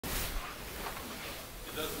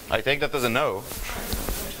I take that as a no.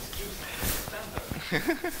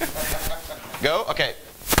 Go? Okay.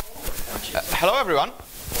 Hello, everyone.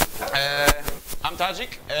 I'm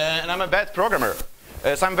Tajik, and I'm a bad programmer.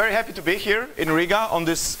 So I'm very happy to be here in Riga in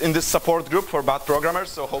this support group for bad programmers.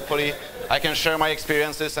 So hopefully I can share my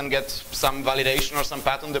experiences and get some validation or some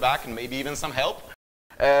pat on the back and maybe even some help.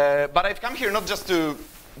 But I've come here not just to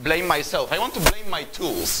blame myself. I want to blame my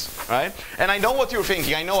tools, right? And I know what you're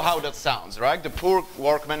thinking. I know how that sounds, right? The poor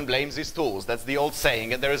workman blames his tools. That's the old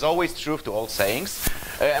saying, and there is always truth to old sayings.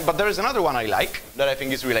 But there is another one I like that I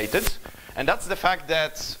think is related, and that's the fact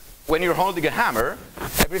that when you're holding a hammer,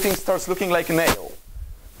 everything starts looking like a nail,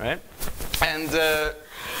 right? And the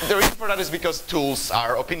reason for that is because tools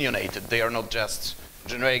are opinionated. They are not just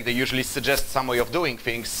generic. They usually suggest some way of doing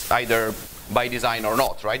things, either by design or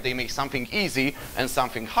not, right? They make something easy and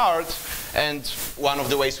something hard, and one of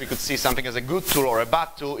the ways we could see something as a good tool or a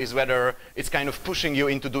bad tool is whether it's kind of pushing you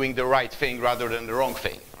into doing the right thing rather than the wrong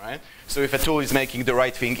thing, right? So if a tool is making the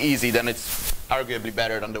right thing easy, then it's arguably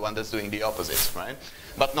better than the one that's doing the opposite, right?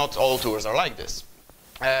 But not all tools are like this.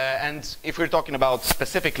 And if we're talking about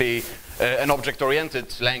specifically an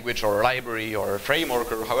object-oriented language or library or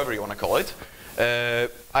framework or however you want to call it,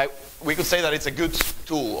 we could say that it's a good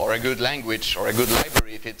tool or a good language or a good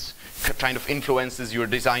library if it kind of influences your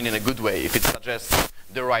design in a good way, if it suggests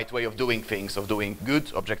the right way of doing things, of doing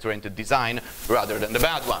good object-oriented design rather than the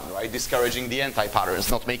bad one, right? Discouraging the anti-patterns,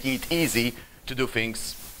 not making it easy to do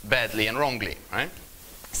things badly and wrongly, right?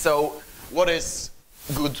 So what is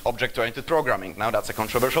good object-oriented programming? Now that's a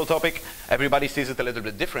controversial topic. Everybody sees it a little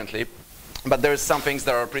bit differently, but there's some things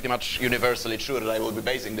that are pretty much universally true that I will be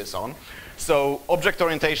basing this on. So object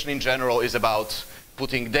orientation in general is about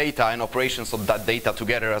putting data and operations of that data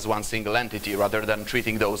together as one single entity rather than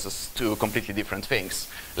treating those as two completely different things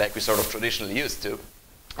like we sort of traditionally used to.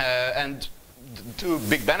 And two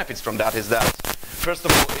big benefits from that is that, first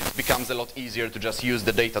of all, it becomes a lot easier to just use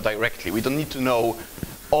the data directly. We don't need to know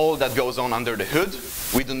all that goes on under the hood.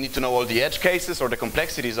 We don't need to know all the edge cases or the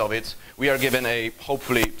complexities of it. We are given a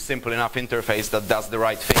hopefully simple enough interface that does the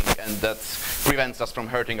right thing and that prevents us from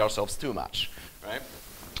hurting ourselves too much, right?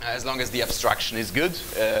 As long as the abstraction is good,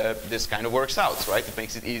 this kind of works out, right? It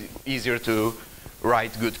makes it easier to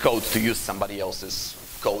write good code, to use somebody else's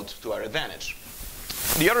code to our advantage.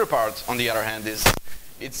 The other part, on the other hand, is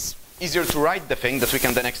it's easier to write the thing that we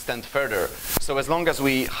can then extend further. So as long as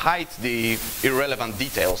we hide the irrelevant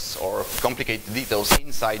details or complicated details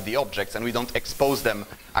inside the objects and we don't expose them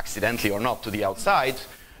accidentally or not to the outside,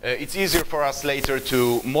 it's easier for us later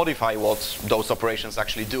to modify what those operations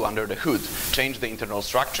actually do under the hood, change the internal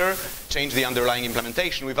structure, change the underlying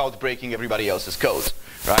implementation without breaking everybody else's code,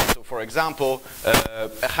 right? So for example,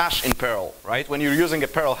 a hash in Perl, right? When you're using a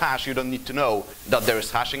Perl hash, you don't need to know that there is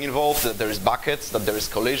hashing involved, that there is buckets, that there is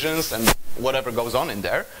collisions, and whatever goes on in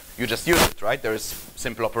there. You just use it, right? There is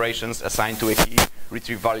simple operations assigned to a key,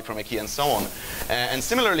 retrieve value from a key, and so on. And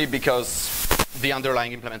similarly, because the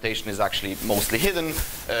underlying implementation is actually mostly hidden,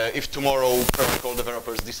 if tomorrow protocol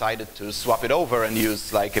developers decided to swap it over and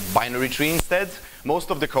use like a binary tree instead,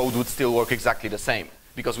 most of the code would still work exactly the same,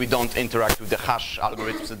 because we don't interact with the hash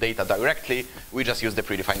algorithms, the data directly, we just use the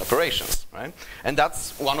predefined operations, right? And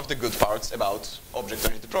that's one of the good parts about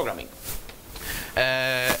object-oriented programming.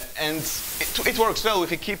 And it works well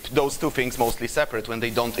if we keep those two things mostly separate when they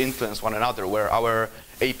don't influence one another, where our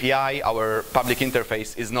API, our public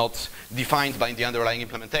interface, is not defined by the underlying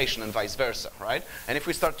implementation and vice versa, right? And if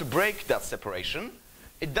we start to break that separation,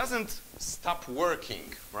 it doesn't stop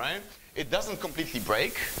working, right? It doesn't completely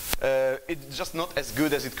break. It's just not as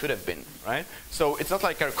good as it could have been, right? So it's not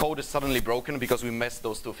like our code is suddenly broken because we messed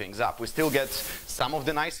those two things up. We still get some of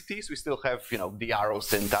the niceties. We still have, you know, the arrow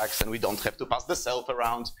syntax, and we don't have to pass the self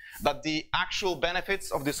around. But the actual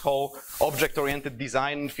benefits of this whole object-oriented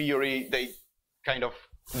design theory, they kind of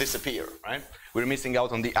disappear, right? We're missing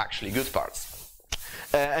out on the actually good parts.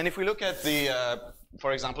 And if we look at the,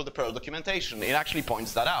 for example, the Perl documentation, it actually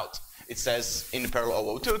points that out. It says in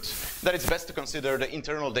Perl 002 that it's best to consider the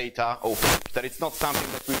internal data open, that it's not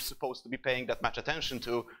something that we're supposed to be paying that much attention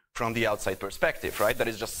to from the outside perspective, right? That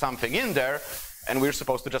is just something in there, and we're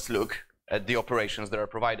supposed to just look at the operations that are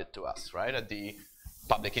provided to us, right? At the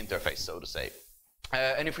public interface, so to say.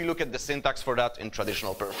 And if we look at the syntax for that in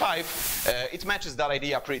traditional Perl 5, it matches that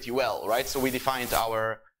idea pretty well, right? So we defined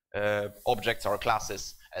our objects, our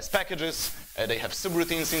classes, as packages. They have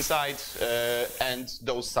subroutines inside, and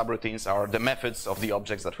those subroutines are the methods of the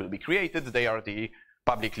objects that will be created. They are the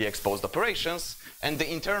publicly exposed operations, and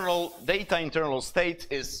the internal state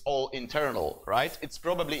is all internal, right? It's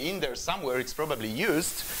probably in there somewhere, it's probably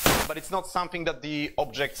used, but it's not something that the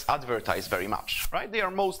objects advertise very much, right? They are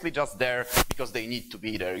mostly just there because they need to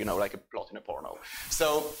be there, you know, like a plot in a porno.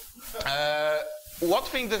 So, what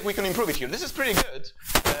thing that we can improve it here? This is pretty good.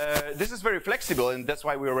 This is very flexible, and that's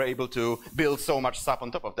why we were able to build so much stuff on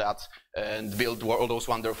top of that and build all those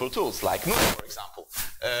wonderful tools like Moon, for example.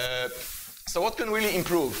 So what can really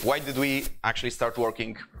improve? Why did we actually start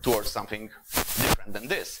working towards something different than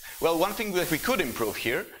this? Well, one thing that we could improve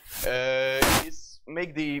here is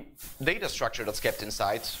make the data structure that's kept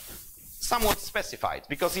inside somewhat specified.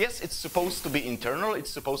 Because yes, it's supposed to be internal,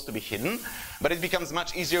 it's supposed to be hidden, but it becomes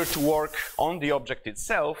much easier to work on the object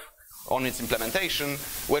itself, on its implementation,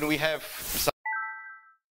 when we have some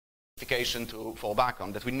specification to fall back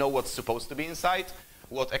on, that we know what's supposed to be inside,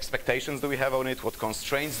 what expectations do we have on it, what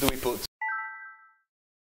constraints do we put.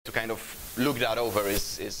 To kind of look that over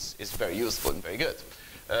is very useful and very good.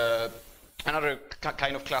 Another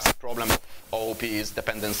kind of classic problem of OOP is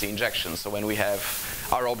dependency injection. So when we have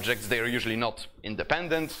our objects, they are usually not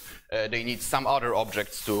independent. They need some other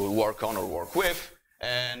objects to work on or work with.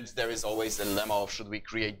 And there is always a dilemma of should we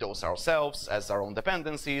create those ourselves as our own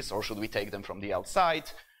dependencies, or should we take them from the outside?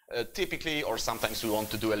 Typically, or sometimes we want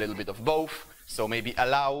to do a little bit of both. So maybe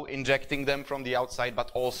allow injecting them from the outside, but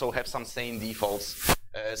also have some sane defaults.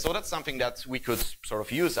 So that's something that we could sort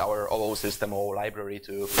of use our OO system or library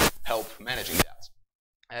to help managing that.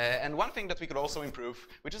 And one thing that we could also improve,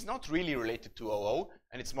 which is not really related to OO,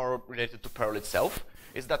 and it's more related to Perl itself,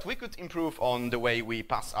 is that we could improve on the way we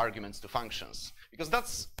pass arguments to functions. Because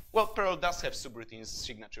that's, well, Perl does have subroutine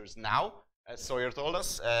signatures now, as Sawyer told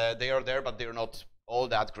us. They are there, but they're not all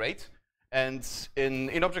that great. And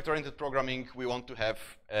in object-oriented programming, we want to have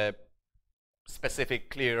a specific,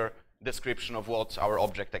 clear description of what our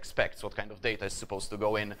object expects, what kind of data is supposed to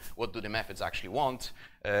go in, what do the methods actually want,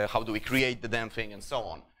 how do we create the damn thing, and so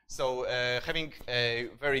on. So having a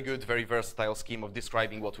very good, very versatile scheme of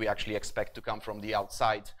describing what we actually expect to come from the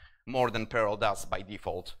outside, more than Perl does by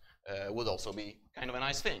default, would also be kind of a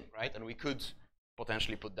nice thing, right? And we could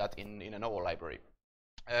potentially put that in an OO library.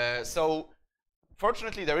 So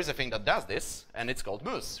fortunately, there is a thing that does this, and it's called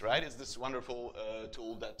Moose, right? It's this wonderful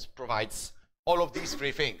tool that provides all of these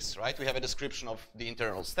three things, right? We have a description of the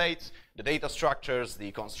internal state, the data structures,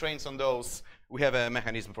 the constraints on those. We have a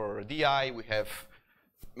mechanism for DI. We have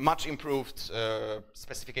much improved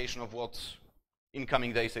specification of what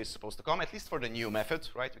incoming data is supposed to come, at least for the new method,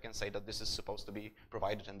 right? We can say that this is supposed to be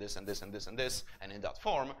provided in this and this and this and this, and in that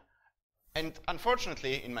form. And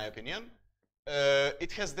unfortunately, in my opinion,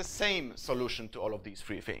 it has the same solution to all of these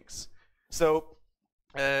three things. So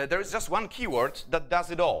there is just one keyword that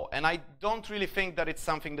does it all, and I don't really think that it's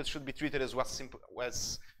something that should be treated as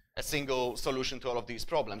a single solution to all of these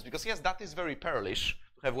problems, because yes, that is very Perlish,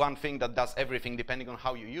 to have one thing that does everything depending on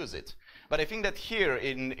how you use it. But I think that here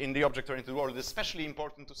in the object-oriented world, it's especially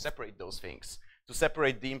important to separate those things, to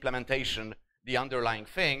separate the implementation, the underlying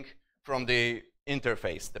thing, from the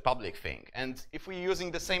interface, the public thing. And if we're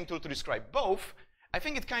using the same tool to describe both, I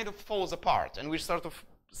think it kind of falls apart, and we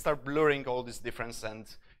start blurring all this difference, and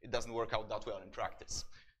it doesn't work out that well in practice.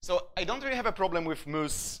 So I don't really have a problem with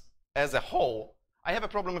Moose as a whole. I have a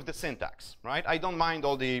problem with the syntax, right? I don't mind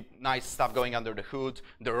all the nice stuff going under the hood,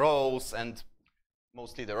 the roles, and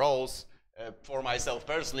mostly the roles for myself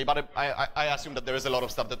personally, but I assume that there is a lot of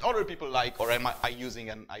stuff that other people like, or am I using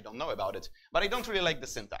and I don't know about it. But I don't really like the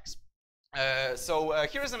syntax. So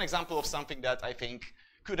here is an example of something that I think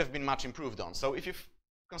could have been much improved on. So if you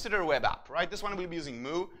consider a web app, right? This one will be using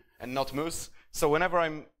Moo and not Moose. So whenever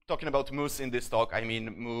I'm talking about Moose in this talk, I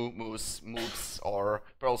mean Moo, Moose, Moops, or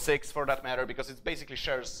Perl 6 for that matter, because it basically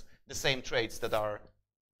shares the same traits that are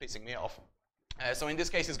pissing me off. So in this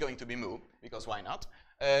case, it's going to be Moo, because why not?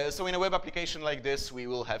 So in a web application like this, we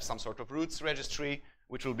will have some sort of roots registry,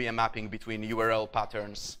 which will be a mapping between URL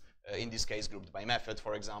patterns, in this case grouped by method,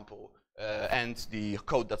 for example, and the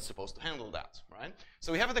code that's supposed to handle that, right?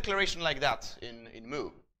 So we have a declaration like that in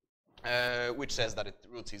Moo, which says that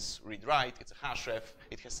roots is read-write, it's a hashref,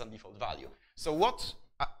 it has some default value. So what,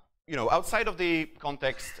 outside of the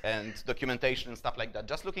context and documentation and stuff like that,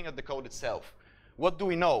 just looking at the code itself, what do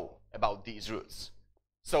we know about these roots?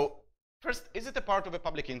 So first, is it a part of a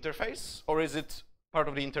public interface, or is it part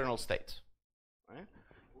of the internal state? Right?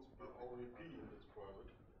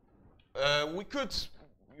 We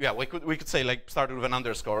could say like start with an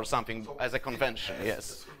underscore or something as a convention.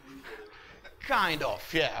 Yes. Kind of,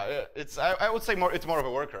 yeah. I would say it's more of a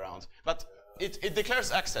workaround, but it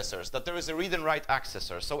declares accessors, that there is a read and write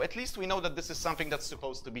accessor. So at least we know that this is something that's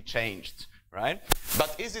supposed to be changed right?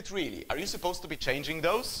 But is it really? Are you supposed to be changing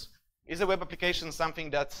those? Is a web application something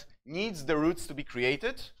that needs the roots to be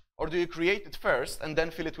created, or do you create it first and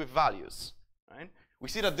then fill it with values, right? We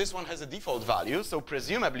see that this one has a default value, so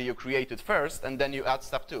presumably you create it first and then you add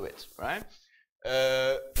stuff to it, right?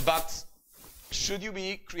 But should you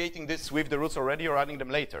be creating this with the roots already or adding them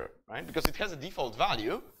later, right? Because it has a default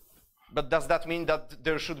value, but does that mean that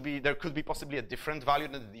there could be possibly a different value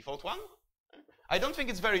than the default one? I don't think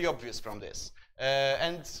it's very obvious from this.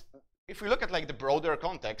 And if we look at like the broader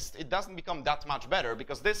context, it doesn't become that much better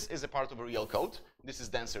because this is a part of a real code. This is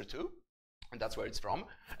denser too, and that's where it's from.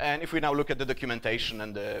 And if we now look at the documentation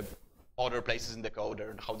and the other places in the code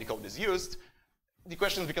and how the code is used, the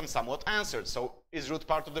questions become somewhat answered. So is root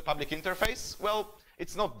part of the public interface? Well,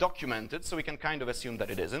 it's not documented, so we can kind of assume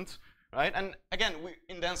that it isn't, right? And again,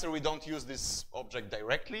 in the answer, we don't use this object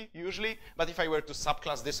directly, usually. But if I were to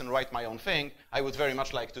subclass this and write my own thing, I would very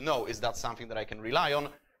much like to know, is that something that I can rely on?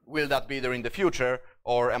 Will that be there in the future?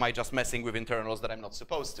 Or am I just messing with internals that I'm not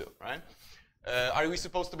supposed to, right? Are we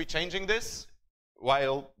supposed to be changing this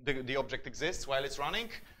while the object exists, while it's running?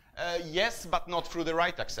 Yes, but not through the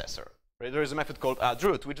write accessor. Right? There is a method called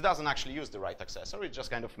addRoot, which doesn't actually use the write accessor. It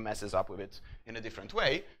just kind of messes up with it in a different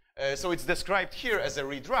way. So it's described here as a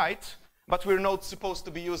read-write, but we're not supposed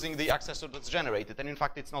to be using the accessor that's generated. And in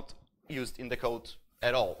fact, it's not used in the code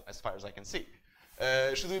at all, as far as I can see.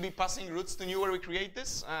 Should we be passing roots to new where we create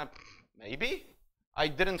this? Maybe. I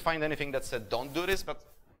didn't find anything that said don't do this, but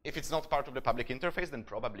if it's not part of the public interface, then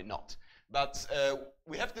probably not. But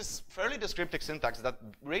we have this fairly descriptive syntax that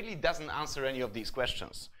really doesn't answer any of these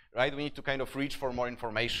questions, right? We need to kind of reach for more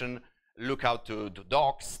information, look out to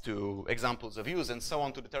docs, to examples of use, and so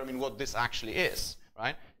on to determine what this actually is,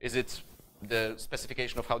 right? Is it the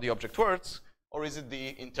specification of how the object works, or is it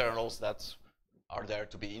the internals that are there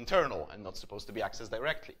to be internal and not supposed to be accessed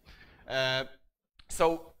directly?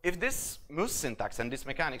 So if this Moose syntax and this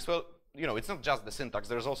mechanics, well, you know, it's not just the syntax,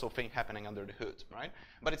 there's also a thing happening under the hood, right?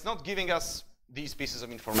 But it's not giving us these pieces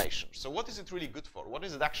of information. So what is it really good for? What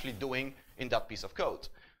is it actually doing in that piece of code?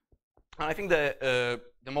 And I think the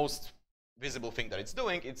most visible thing that it's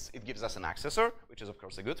doing, it gives us an accessor, which is of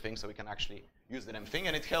course a good thing, so we can actually use the damn thing,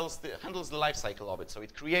 and it handles the life cycle of it. So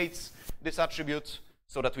it creates this attribute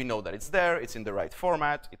so that we know that it's there, it's in the right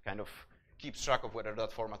format, it kind of keeps track of whether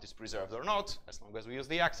that format is preserved or not, as long as we use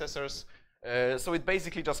the accessors. So it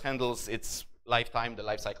basically just handles its lifetime, the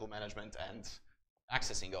lifecycle management, and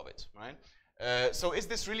accessing of it, right? So is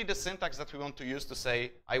this really the syntax that we want to use to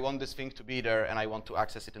say, I want this thing to be there and I want to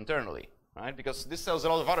access it internally, right? Because this tells a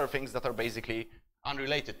lot of other things that are basically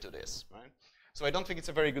unrelated to this, right? So I don't think it's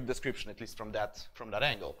a very good description, at least from that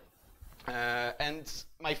angle. And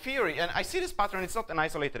my theory, and I see this pattern, it's not an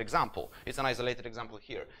isolated example. It's an isolated example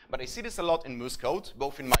here. But I see this a lot in Moose code,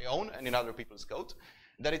 both in my own and in other people's code,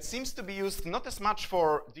 that it seems to be used not as much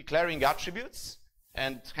for declaring attributes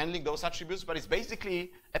and handling those attributes, but it's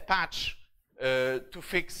basically a patch to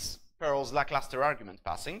fix Perl's lackluster argument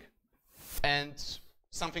passing, and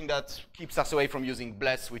something that keeps us away from using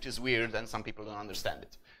bless, which is weird, and some people don't understand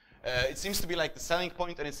it. It seems to be like the selling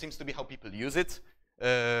point, and it seems to be how people use it.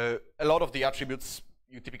 A lot of the attributes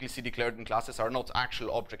you typically see declared in classes are not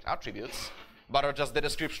actual object attributes, but are just the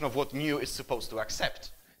description of what new is supposed to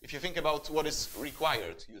accept. If you think about what is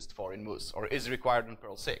required used for in Moose, or is required in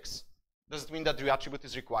Perl 6, does it mean that the attribute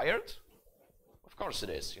is required? Of course it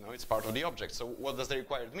is. You know, it's part of the object. So what does the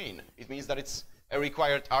required mean? It means that it's a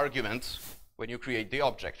required argument when you create the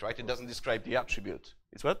object, right? It doesn't describe the attribute.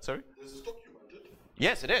 It's what? Sorry? This is documented.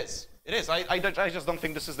 Yes, it is. It is. I just don't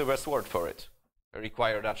think this is the best word for it. A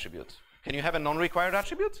required attribute. Can you have a non-required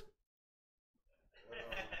attribute?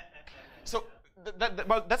 So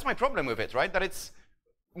well, that's my problem with it, right? That it's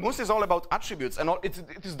Moose is all about attributes, and it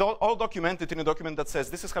is all documented in a document that says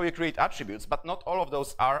this is how you create attributes, but not all of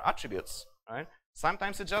those are attributes, right?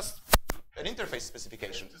 Sometimes it's just an interface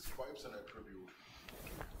specification. It describes an attribute.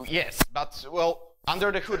 Yes, but well, under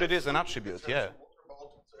the hood it is an attribute, yeah. What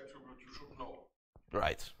about the attribute you should know?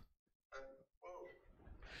 Right. Well,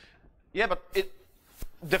 yeah, but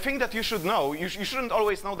the thing that you should know, you shouldn't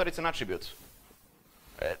always know that it's an attribute.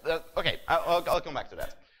 Okay, I'll come back to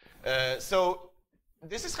that. So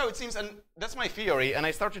this is how it seems, and that's my theory, and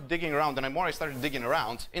I started digging around, and the more I started digging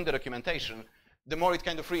around in the documentation, the more it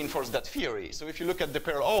kind of reinforced that theory. So if you look at the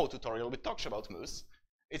Perl O tutorial, which talks about Moose,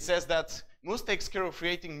 it says that Moose takes care of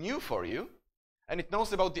creating new for you, and it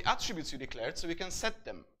knows about the attributes you declared, so you can set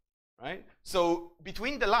them, right? So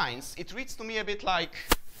between the lines, it reads to me a bit like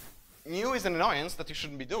new is an annoyance that you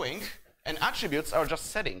shouldn't be doing, and attributes are just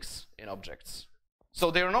settings in objects. So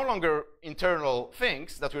they are no longer internal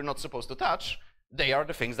things that we're not supposed to touch. they are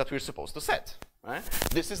the things that we're supposed to set. Right?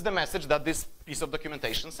 This is the message that this piece of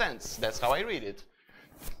documentation sends. That's how I read it.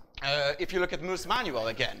 If you look at Moose manual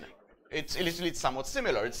again, it's somewhat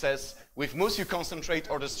similar. It says, with Moose you concentrate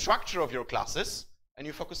on the structure of your classes, and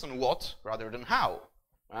you focus on what rather than how.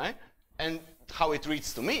 Right? And how it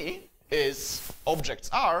reads to me is objects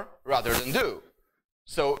are rather than do.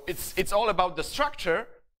 So it's all about the structure,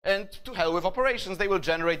 and to hell with operations, they will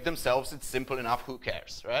generate themselves. It's simple enough, who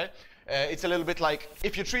cares, right? It's a little bit like,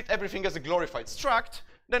 if you treat everything as a glorified struct,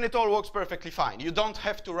 then it all works perfectly fine. You don't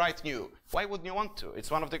have to write new. Why wouldn't you want to?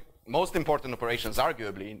 It's one of the most important operations,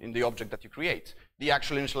 arguably, in the object that you create, the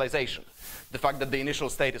actual initialization. The fact that the initial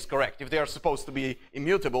state is correct. If they are supposed to be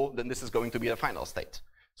immutable, then this is going to be the final state.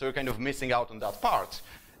 So you're kind of missing out on that part.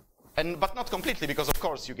 But not completely, because of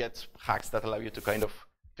course you get hacks that allow you to kind of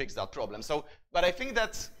fix that problem. But I think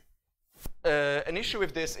that an issue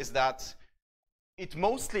with this is that it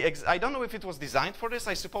mostly, I don't know if it was designed for this,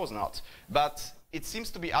 I suppose not, but it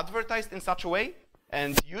seems to be advertised in such a way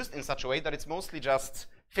and used in such a way that it's mostly just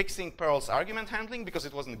fixing Perl's argument handling because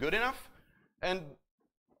it wasn't good enough. And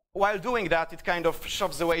while doing that, it kind of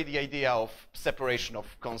shoves away the idea of separation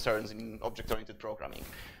of concerns in object-oriented programming.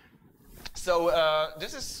 So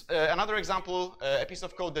this is another example, a piece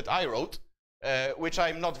of code that I wrote, which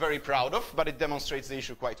I'm not very proud of, but it demonstrates the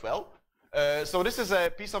issue quite well. So this is a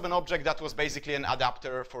piece of an object that was basically an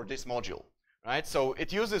adapter for this module, right? So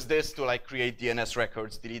it uses this to like create DNS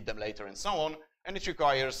records, delete them later, and so on, and it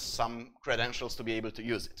requires some credentials to be able to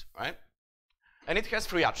use it, right? And it has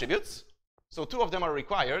 3 attributes. So 2 of them are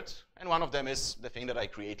required, and 1 of them is the thing that I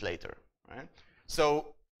create later, right?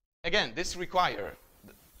 So again, this require,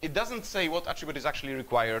 it doesn't say what attribute is actually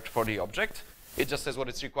required for the object. It just says what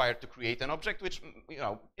it's required to create an object, which, you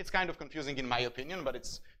know, it's kind of confusing in my opinion, but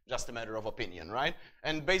it's just a matter of opinion, right?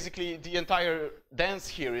 And basically, the entire dance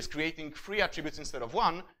here is creating 3 attributes instead of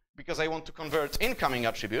 1, because I want to convert incoming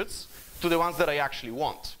attributes to the ones that I actually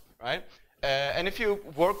want, right? And if you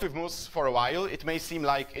worked with Moose for a while, it may seem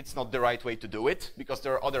like it's not the right way to do it, because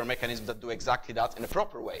there are other mechanisms that do exactly that in a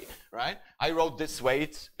proper way, right? I wrote this way,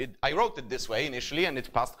 I wrote it this way initially, and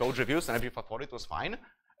it passed code reviews, and everybody thought it was fine.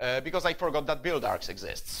 Because I forgot that build-args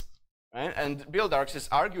exists. Right? And build-args is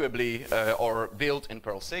arguably, or built in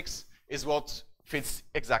Perl 6, is what fits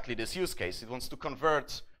exactly this use case. It wants to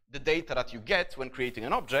convert the data that you get when creating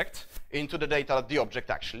an object into the data that the object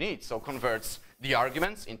actually needs. So converts the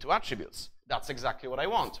arguments into attributes. That's exactly what I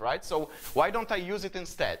want, right? So why don't I use it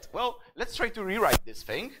instead? Well, let's try to rewrite this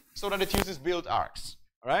thing so that it uses build-args,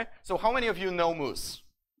 right? So how many of you know Moose?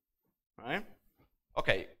 Right?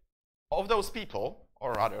 Okay, of those people,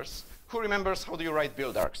 or others, who remembers how do you write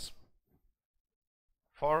build-args?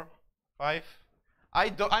 4, 5?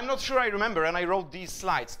 I'm not sure I remember, and I wrote these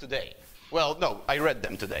slides today. Well, no, I read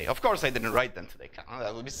them today. Of course I didn't write them today.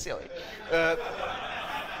 That would be silly.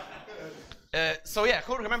 So yeah,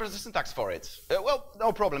 who remembers the syntax for it? Well,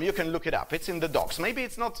 no problem, you can look it up. It's in the docs. Maybe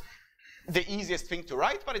it's not the easiest thing to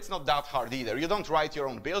write, but it's not that hard either. You don't write your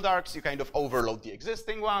own build-args, you kind of overload the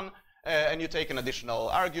existing one, and you take an additional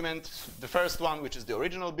argument, the first one, which is the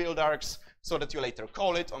original build-args, so that you later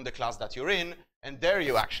call it on the class that you're in, and there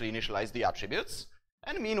you actually initialize the attributes.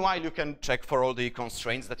 And meanwhile, you can check for all the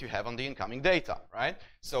constraints that you have on the incoming data, right?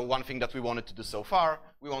 So one thing that we wanted to do so far,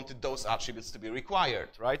 we wanted those attributes to be required,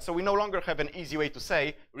 right? So we no longer have an easy way to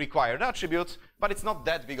say required attribute, but it's not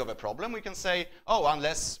that big of a problem. We can say, oh,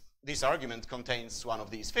 unless this argument contains one of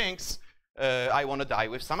these things, I want to die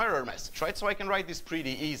with some error message, right? So I can write this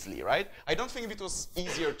pretty easily, right? I don't think if it was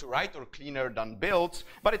easier to write or cleaner than build,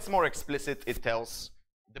 but it's more explicit. It tells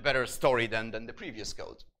the better story than the previous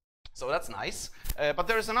code. So that's nice. But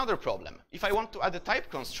there is another problem. If I want to add a type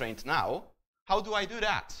constraint now, how do I do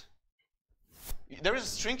that? There is a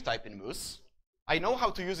string type in Moose. I know how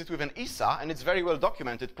to use it with an ISA, and it's very well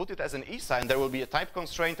documented. Put it as an ISA, and there will be a type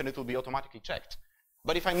constraint, and it will be automatically checked.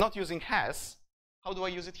 But if I'm not using has, how do I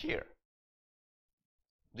use it here?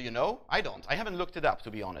 Do you know? I don't. I haven't looked it up,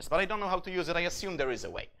 to be honest. But I don't know how to use it. I assume there is a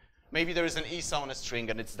way. Maybe there is an ISA on a string,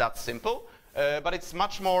 and it's that simple. But it's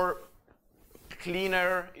much more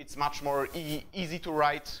cleaner. It's much more easy to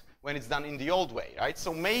write when it's done in the old way, right?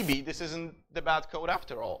 So maybe this isn't the bad code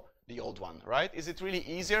after all, the old one, right? Is it really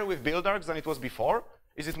easier with build-args than it was before?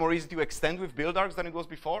 Is it more easy to extend with build-args than it was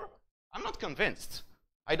before? I'm not convinced.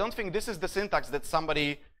 I don't think this is the syntax that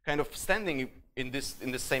somebody kind of standing in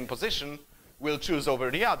the same position will choose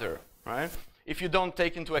over the other, right? if you don't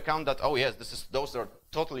take into account that, oh yes, those are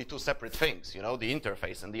totally two separate things, you know, the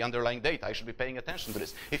interface and the underlying data, I should be paying attention to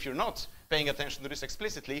this. If you're not paying attention to this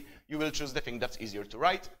explicitly, you will choose the thing that's easier to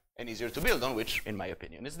write and easier to build on, which in my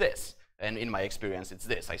opinion is this. And in my experience, it's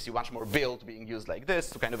this. I see much more build being used like this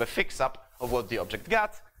to kind of a fix-up of what the object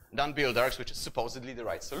got than build args, which is supposedly the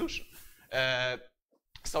right solution.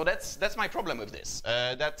 So that's my problem with this.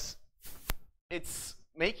 That it's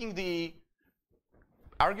making the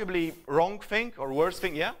arguably wrong thing or worse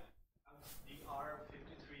thing, yeah? The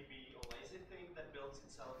R53B a lazy thing that builds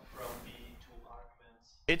itself from the two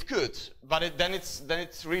arguments? It could, but then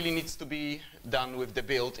it really needs to be done with the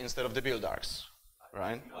build instead of the build args,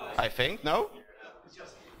 right? I think, no? It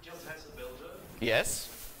just has a builder. Yes.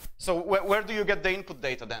 So where do you get the input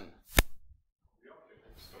data then?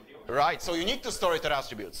 Right, so you need to store it as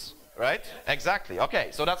attributes, right? Exactly, okay,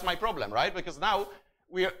 so that's my problem, right? Because now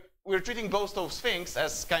we're treating both those things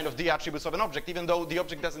as kind of the attributes of an object, even though the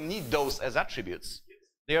object doesn't need those as attributes.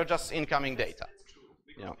 They are just incoming data. That's true,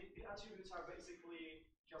 because You know. the attributes are basically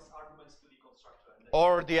just arguments to the constructor. And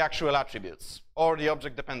Or the actual attributes, or the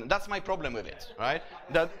object dependent. That's my problem with it, right?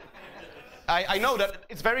 That I know that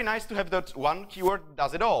it's very nice to have that one keyword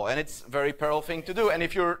does it all, and it's a very Perl thing to do. And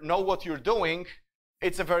if you know what you're doing,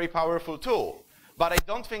 it's a very powerful tool. But I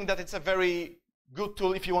don't think that it's a very good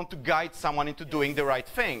tool if you want to guide someone into doing the right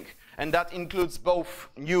thing. And that includes both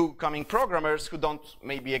new coming programmers who don't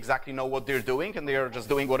maybe exactly know what they're doing, and they are just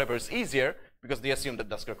doing whatever's easier because they assume that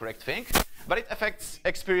that's the correct thing. But it affects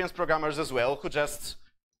experienced programmers as well, who just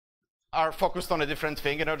are focused on a different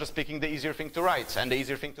thing and are just picking the easier thing to write and the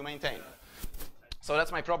easier thing to maintain. So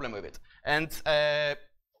that's my problem with it. And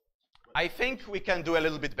I think we can do a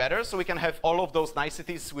little bit better, so we can have all of those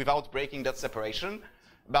niceties without breaking that separation.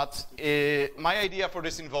 But my idea for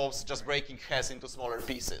this involves just breaking has into smaller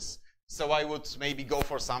pieces. So I would maybe go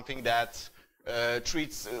for something that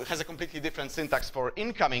has a completely different syntax for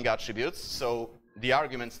incoming attributes, so the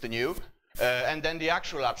arguments to new, and then the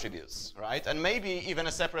actual attributes, right? And maybe even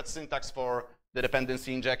a separate syntax for the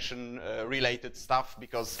dependency injection related stuff,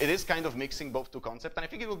 because it is kind of mixing both two concepts. And I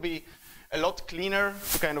think it would be a lot cleaner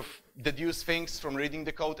to kind of deduce things from reading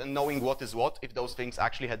the code and knowing what is what if those things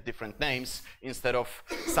actually had different names instead of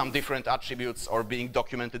some different attributes or being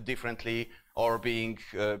documented differently or being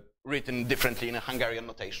written differently in a Hungarian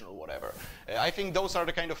notation or whatever. I think those are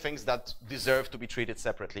the kind of things that deserve to be treated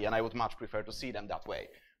separately, and I would much prefer to see them that way,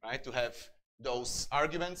 right? To have those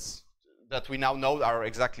arguments that we now know are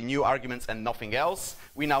exactly new arguments and nothing else.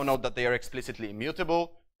 We now know that they are explicitly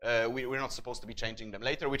immutable. We're not supposed to be changing them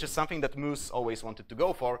later, which is something that Moose always wanted to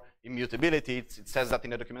go for, immutability. It says that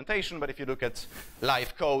in the documentation, but if you look at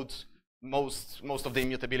live code, most of the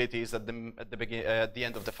immutability is at the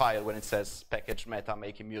end of the file when it says package meta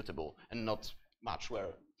make immutable, and not elsewhere.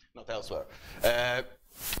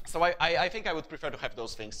 So I think I would prefer to have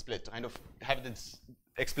those things split, to kind of have this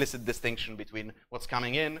explicit distinction between what's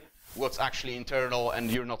coming in, what's actually internal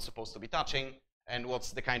and you're not supposed to be touching, and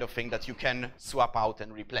what's the kind of thing that you can swap out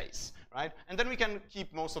and replace, right? And then we can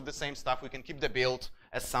keep most of the same stuff. We can keep the build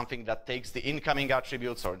as something that takes the incoming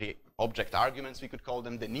attributes, or the object arguments, we could call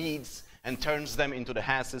them, the needs, and turns them into the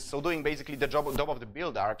has's. So doing basically the job of the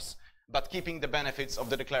build args, but keeping the benefits of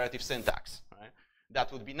the declarative syntax, right?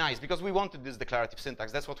 That would be nice, because we wanted this declarative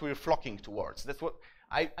syntax. That's what we're flocking towards. That's what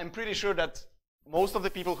I'm pretty sure that most of the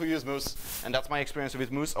people who use Moose, and that's my experience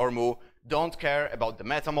with Moose or Moo, don't care about the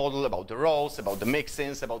meta model, about the roles, about the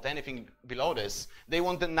mixins, about anything below this. They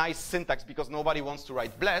want the nice syntax because nobody wants to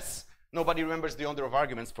write bless. Nobody remembers the order of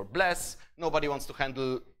arguments for bless. Nobody wants to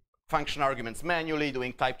handle function arguments manually,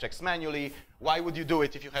 doing type checks manually. Why would you do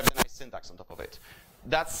it if you have the nice syntax on top of it?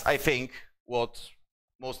 That's, I think, what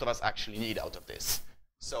most of us actually need out of this.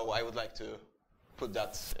 So I would like to put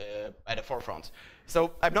that at the forefront.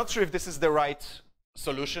 So I'm not sure if this is the right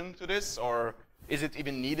solution to this, or is it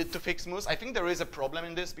even needed to fix Moose? I think there is a problem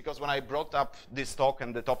in this, because when I brought up this talk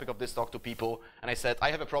and the topic of this talk to people, and I said,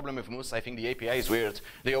 I have a problem with Moose, I think the API is weird,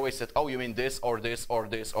 they always said, oh, you mean this, or this, or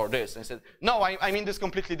this, or this. And I said, no, I mean this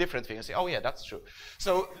completely different thing. I say, oh yeah, that's true.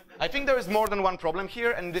 So I think there is more than one problem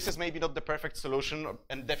here, and this is maybe not the perfect solution,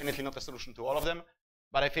 and definitely not a solution to all of them.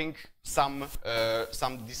 But I think some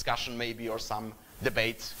discussion maybe, or some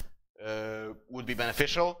debate would be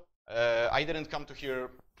beneficial. I didn't come to here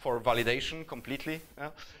for validation completely,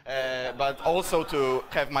 but also to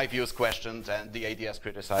have my views questioned and the ideas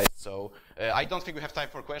criticized. So I don't think we have time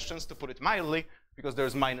for questions, to put it mildly, because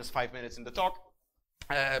there's -5 minutes in the talk.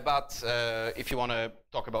 But if you want to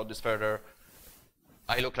talk about this further,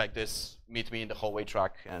 I look like this. Meet me in the hallway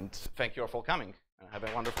track, and thank you all for coming. Have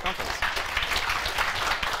a wonderful conference.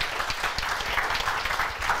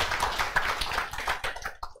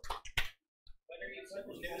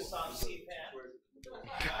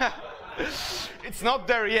 it's not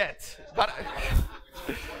there yet. But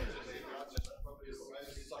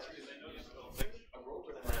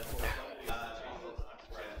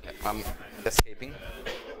I'm escaping.